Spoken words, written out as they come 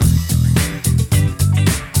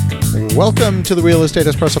Welcome to the Real Estate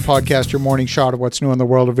Espresso Podcast, your morning shot of what's new in the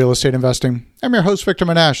world of real estate investing. I'm your host, Victor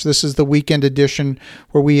Menashe. This is the weekend edition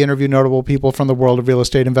where we interview notable people from the world of real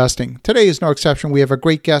estate investing. Today is no exception. We have a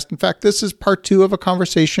great guest. In fact, this is part two of a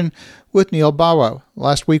conversation with Neil Bawa.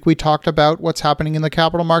 Last week, we talked about what's happening in the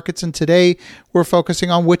capital markets, and today we're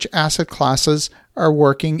focusing on which asset classes are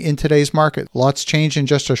working in today's market. Lots changed in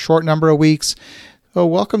just a short number of weeks. So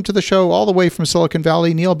welcome to the show all the way from Silicon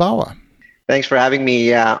Valley, Neil Bawa. Thanks for having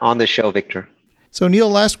me on the show, Victor. So, Neil,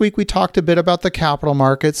 last week we talked a bit about the capital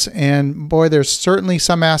markets, and boy, there's certainly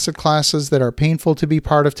some asset classes that are painful to be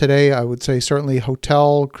part of today. I would say certainly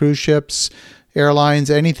hotel, cruise ships, airlines,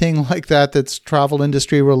 anything like that that's travel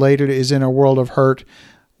industry related is in a world of hurt.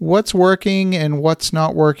 What's working and what's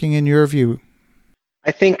not working in your view?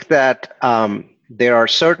 I think that there are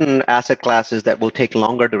certain asset classes that will take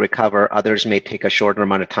longer to recover. Others may take a shorter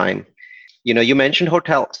amount of time. You know, you mentioned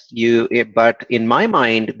hotels, but in my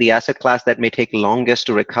mind, the asset class that may take longest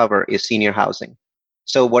to recover is senior housing.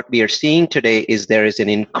 So what we are seeing today is there is an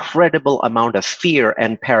incredible amount of fear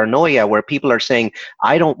and paranoia where people are saying,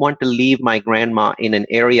 I don't want to leave my grandma in an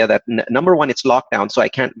area that, number one, it's locked down, so I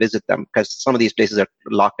can't visit them because some of these places are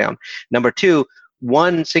locked down. Number two,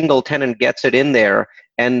 one single tenant gets it in there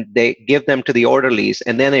and they give them to the orderlies,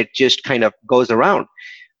 and then it just kind of goes around.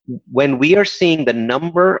 When we are seeing the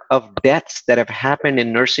number of deaths that have happened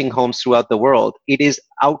in nursing homes throughout the world, it is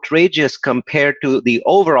outrageous compared to the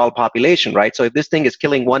overall population, right? So if this thing is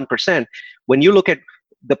killing 1%, when you look at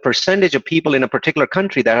the percentage of people in a particular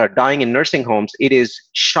country that are dying in nursing homes, it is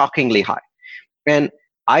shockingly high. And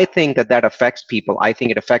I think that affects people. I think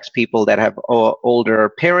it affects people that have older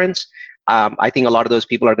parents. I think a lot of those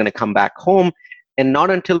people are going to come back home. And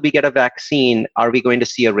not until we get a vaccine are we going to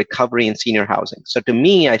see a recovery in senior housing. So to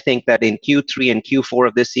me, I think that in Q3 and Q4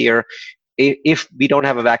 of this year, if we don't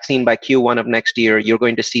have a vaccine by Q1 of next year, you're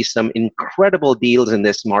going to see some incredible deals in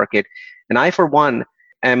this market. And I, for one,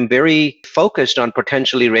 am very focused on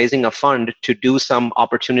potentially raising a fund to do some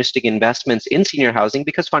opportunistic investments in senior housing,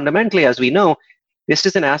 because fundamentally, as we know, this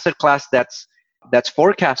is an asset class that's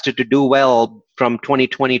forecasted to do well from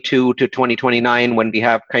 2022 to 2029 when we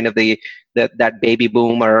have kind of that baby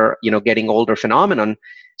boom or getting older phenomenon.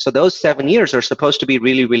 So those 7 years are supposed to be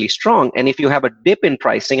really, really strong. And if you have a dip in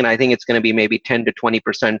pricing, and I think it's going to be maybe 10 to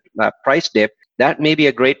 20% price dip, that may be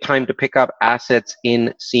a great time to pick up assets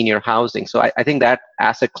in senior housing. So I think that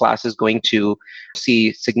asset class is going to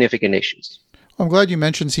see significant issues. I'm glad you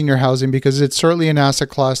mentioned senior housing because it's certainly an asset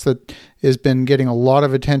class that has been getting a lot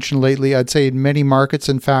of attention lately. I'd say in many markets,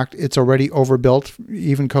 in fact, it's already overbuilt,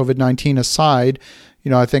 even COVID-19 aside.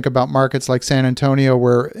 I think about markets like San Antonio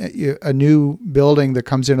where a new building that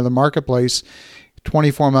comes into the marketplace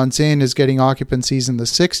 24 months in is getting occupancies in the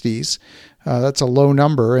 60s. That's a low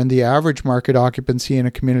number. And the average market occupancy in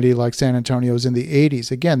a community like San Antonio is in the 80s.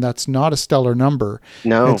 Again, that's not a stellar number.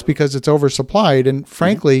 No. It's because it's oversupplied. And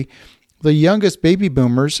frankly, the youngest baby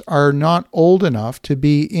boomers are not old enough to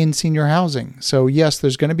be in senior housing. So yes,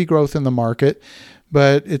 there's going to be growth in the market,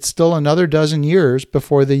 but it's still another dozen years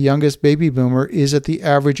before the youngest baby boomer is at the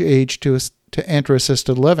average age to enter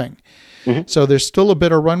assisted living. Mm-hmm. So there's still a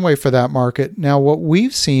bit of runway for that market. Now, what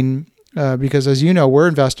we've seen, because as you know, we're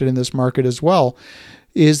invested in this market as well,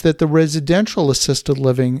 is that the residential assisted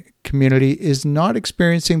living community is not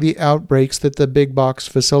experiencing the outbreaks that the big box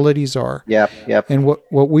facilities are. Yep. And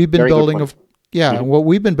what we've been Very building what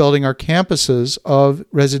we've been building are campuses of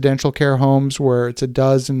residential care homes where it's a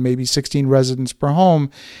dozen, maybe 16 residents per home,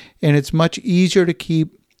 and it's much easier to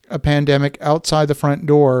keep a pandemic outside the front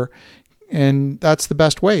door. And that's the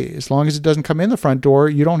best way. As long as it doesn't come in the front door,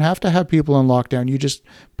 you don't have to have people in lockdown. You just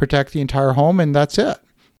protect the entire home and that's it.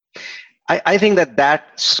 I think that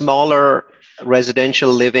smaller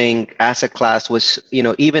residential living asset class was,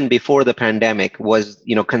 even before the pandemic was,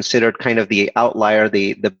 considered kind of the outlier,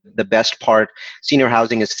 the best part. Senior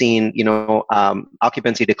housing has seen,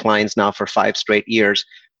 occupancy declines now for 5 straight years.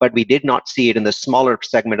 But we did not see it in the smaller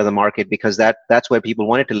segment of the market because that's where people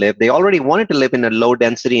wanted to live. They already wanted to live in a low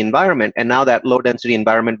density environment, and now that low density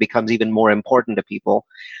environment becomes even more important to people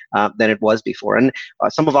than it was before. And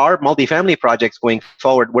some of our multifamily projects going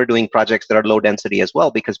forward, we're doing projects that are low density as well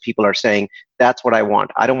because people are saying, that's what I want.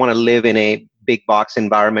 I don't want to live in a big box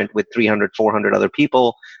environment with 300, 400 other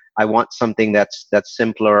people. I want something that's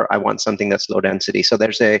simpler. I want something that's low density. So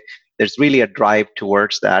there's really a drive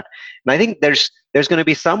towards that. And I think there's going to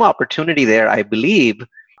be some opportunity there, I believe,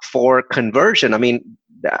 for conversion. I mean,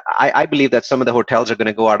 I believe that some of the hotels are going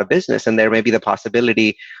to go out of business, and there may be the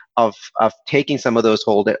possibility of taking some of those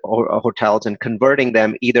hotels and converting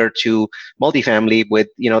them either to multifamily with,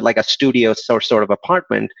 like a studio sort of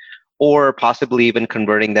apartment, or possibly even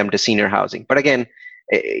converting them to senior housing. But again,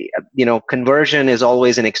 conversion is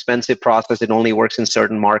always an expensive process. It only works in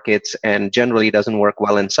certain markets and generally doesn't work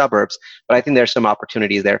well in suburbs. But I think there's some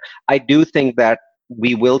opportunities there. I do think that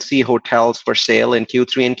we will see hotels for sale in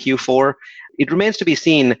Q3 and Q4. It remains to be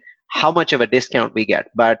seen how much of a discount we get.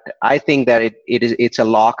 But I think that it's a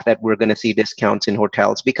lock that we're going to see discounts in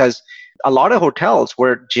hotels, because a lot of hotels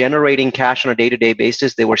were generating cash on a day-to-day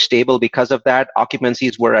basis. They were stable because of that.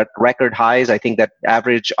 Occupancies were at record highs. I think that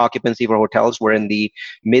average occupancy for hotels were in the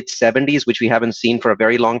mid 70s, which we haven't seen for a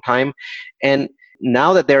very long time. And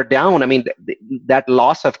now that they're down, I mean, that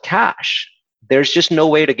loss of cash, there's just no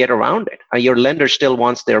way to get around it. Your lender still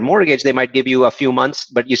wants their mortgage. They might give you a few months,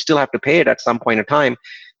 but you still have to pay it at some point in time.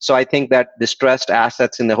 So I think that distressed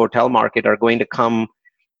assets in the hotel market are going to come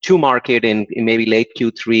to market in maybe late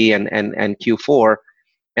Q3 and Q4.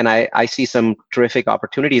 And I see some terrific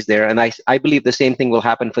opportunities there. And I believe the same thing will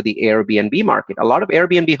happen for the Airbnb market. A lot of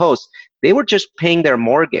Airbnb hosts, they were just paying their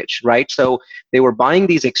mortgage, right? So they were buying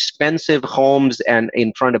these expensive homes and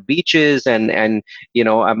in front of beaches and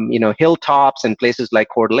hilltops and places like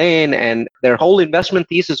Coeur d'Alene. And their whole investment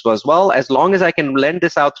thesis was, well, as long as I can lend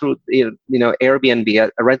this out through Airbnb,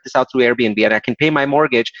 rent this out through Airbnb, and I can pay my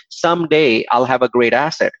mortgage, someday I'll have a great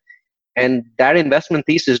asset. And that investment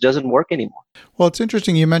thesis doesn't work anymore. Well, it's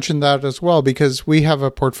interesting you mentioned that as well, because we have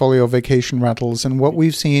a portfolio of vacation rentals. And what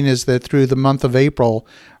we've seen is that through the month of April,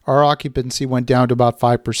 our occupancy went down to about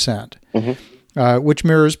 5%, which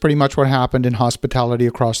mirrors pretty much what happened in hospitality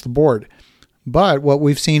across the board. But what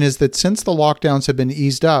we've seen is that since the lockdowns have been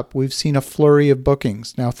eased up, we've seen a flurry of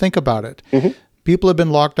bookings. Now, think about it. People have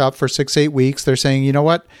been locked up for 6-8 weeks. They're saying, you know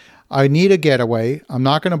what? I need a getaway. I'm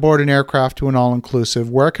not going to board an aircraft to an all-inclusive.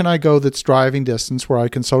 Where can I go that's driving distance, where I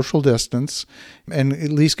can social distance and at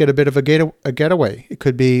least get a bit of a getaway? It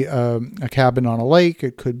could be a cabin on a lake.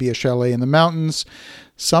 It could be a chalet in the mountains.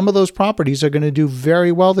 Some of those properties are going to do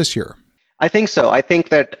very well this year. I think so. I think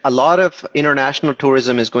that a lot of international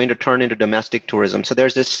tourism is going to turn into domestic tourism. So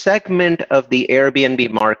there's this segment of the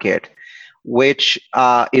Airbnb market which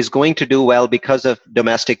is going to do well because of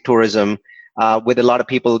domestic tourism. With a lot of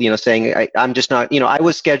people, saying, I'm just not, I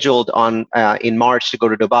was scheduled in March to go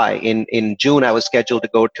to Dubai. In June, I was scheduled to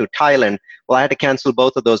go to Thailand. Well, I had to cancel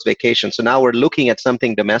both of those vacations. So now we're looking at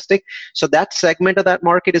something domestic. So that segment of that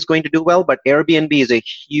market is going to do well, but Airbnb is a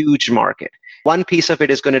huge market. One piece of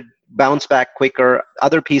it is going to bounce back quicker.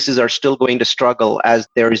 Other pieces are still going to struggle as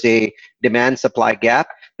there is a demand-supply gap.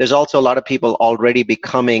 There's also a lot of people already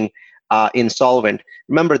becoming insolvent.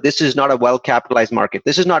 Remember, this is not a well-capitalized market.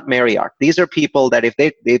 This is not Marriott. These are people that if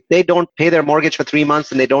they don't pay their mortgage for 3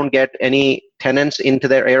 months and they don't get any tenants into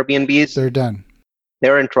their Airbnbs, they're done.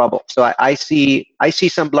 They're in trouble. So I see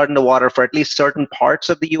some blood in the water for at least certain parts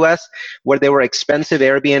of the U.S. where there were expensive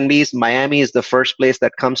Airbnbs. Miami is the first place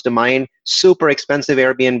that comes to mind. Super expensive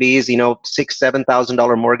Airbnbs,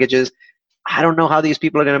 $6,000-$7,000 mortgages. I don't know how these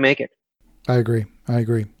people are going to make it. I agree.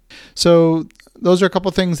 So those are a couple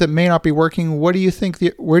of things that may not be working. Where do you think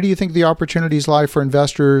the opportunities lie for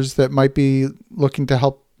investors that might be looking to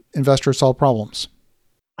help investors solve problems?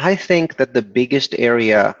 I think that the biggest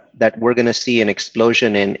area that we're going to see an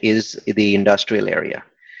explosion in is the industrial area.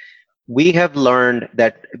 We have learned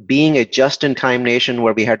that being a just-in-time nation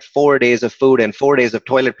where we had 4 days of food and 4 days of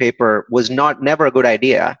toilet paper was never a good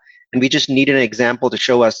idea. And we just needed an example to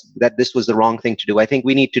show us that this was the wrong thing to do. I think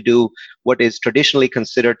we need to do what is traditionally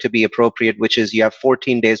considered to be appropriate, which is you have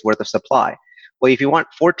 14 days worth of supply. Well, if you want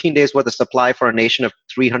 14 days worth of supply for a nation of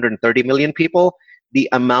 330 million people, the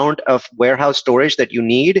amount of warehouse storage that you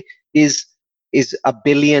need is 1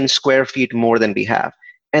 billion square feet more than we have.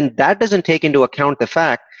 And that doesn't take into account the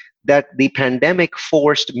fact that the pandemic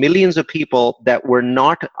forced millions of people that were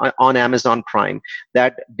not on Amazon Prime,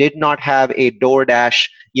 that did not have a DoorDash,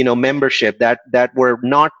 membership, that were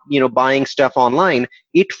not, buying stuff online.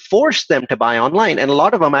 It forced them to buy online. And a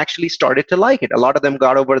lot of them actually started to like it. A lot of them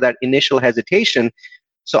got over that initial hesitation.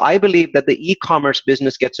 So I believe that the e-commerce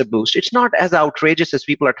business gets a boost. It's not as outrageous as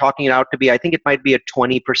people are talking it out to be. I think it might be a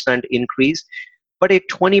 20% increase. But a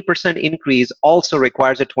 20% increase also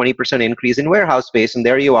requires a 20% increase in warehouse space. And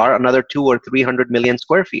there you are, another 200 or 300 million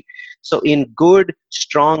square feet. So in good,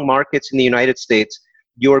 strong markets in the United States,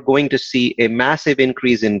 you're going to see a massive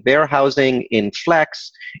increase in warehousing, in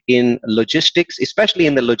flex, in logistics, especially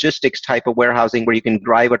in the logistics type of warehousing where you can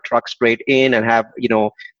drive a truck straight in and have,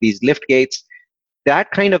 these lift gates.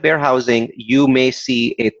 That kind of warehousing, you may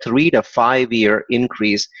see a 3 to 5 year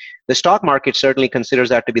increase. The stock market certainly considers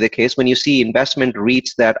that to be the case. When you see investment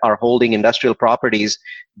REITs that are holding industrial properties,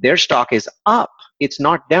 their stock is up. It's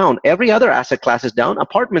not down. Every other asset class is down.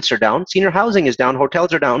 Apartments are down. Senior housing is down.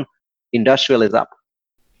 Hotels are down. industrial is up.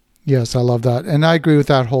 Yes, I love that. And I agree with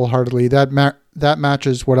that wholeheartedly. That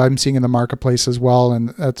matches what I'm seeing in the marketplace as well. And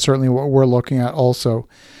that's certainly what we're looking at also.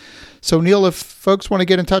 So Neil, if folks want to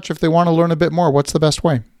get in touch, if they want to learn a bit more, what's the best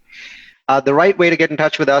way? The right way to get in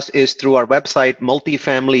touch with us is through our website,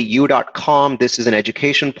 multifamilyu.com. This is an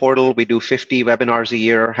education portal. We do 50 webinars a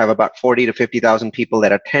year, have about 40 to 50,000 people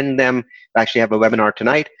that attend them. We actually have a webinar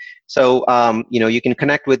tonight. So, you can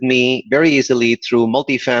connect with me very easily through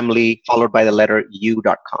multifamily followed by the letter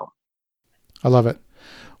u.com. I love it.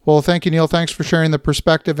 Well, thank you, Neil. Thanks for sharing the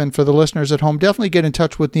perspective. And for the listeners at home, definitely get in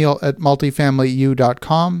touch with Neil at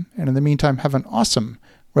multifamilyu.com. And in the meantime, have an awesome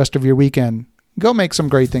rest of your weekend. Go make some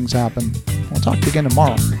great things happen. We'll talk to you again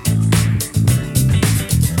tomorrow.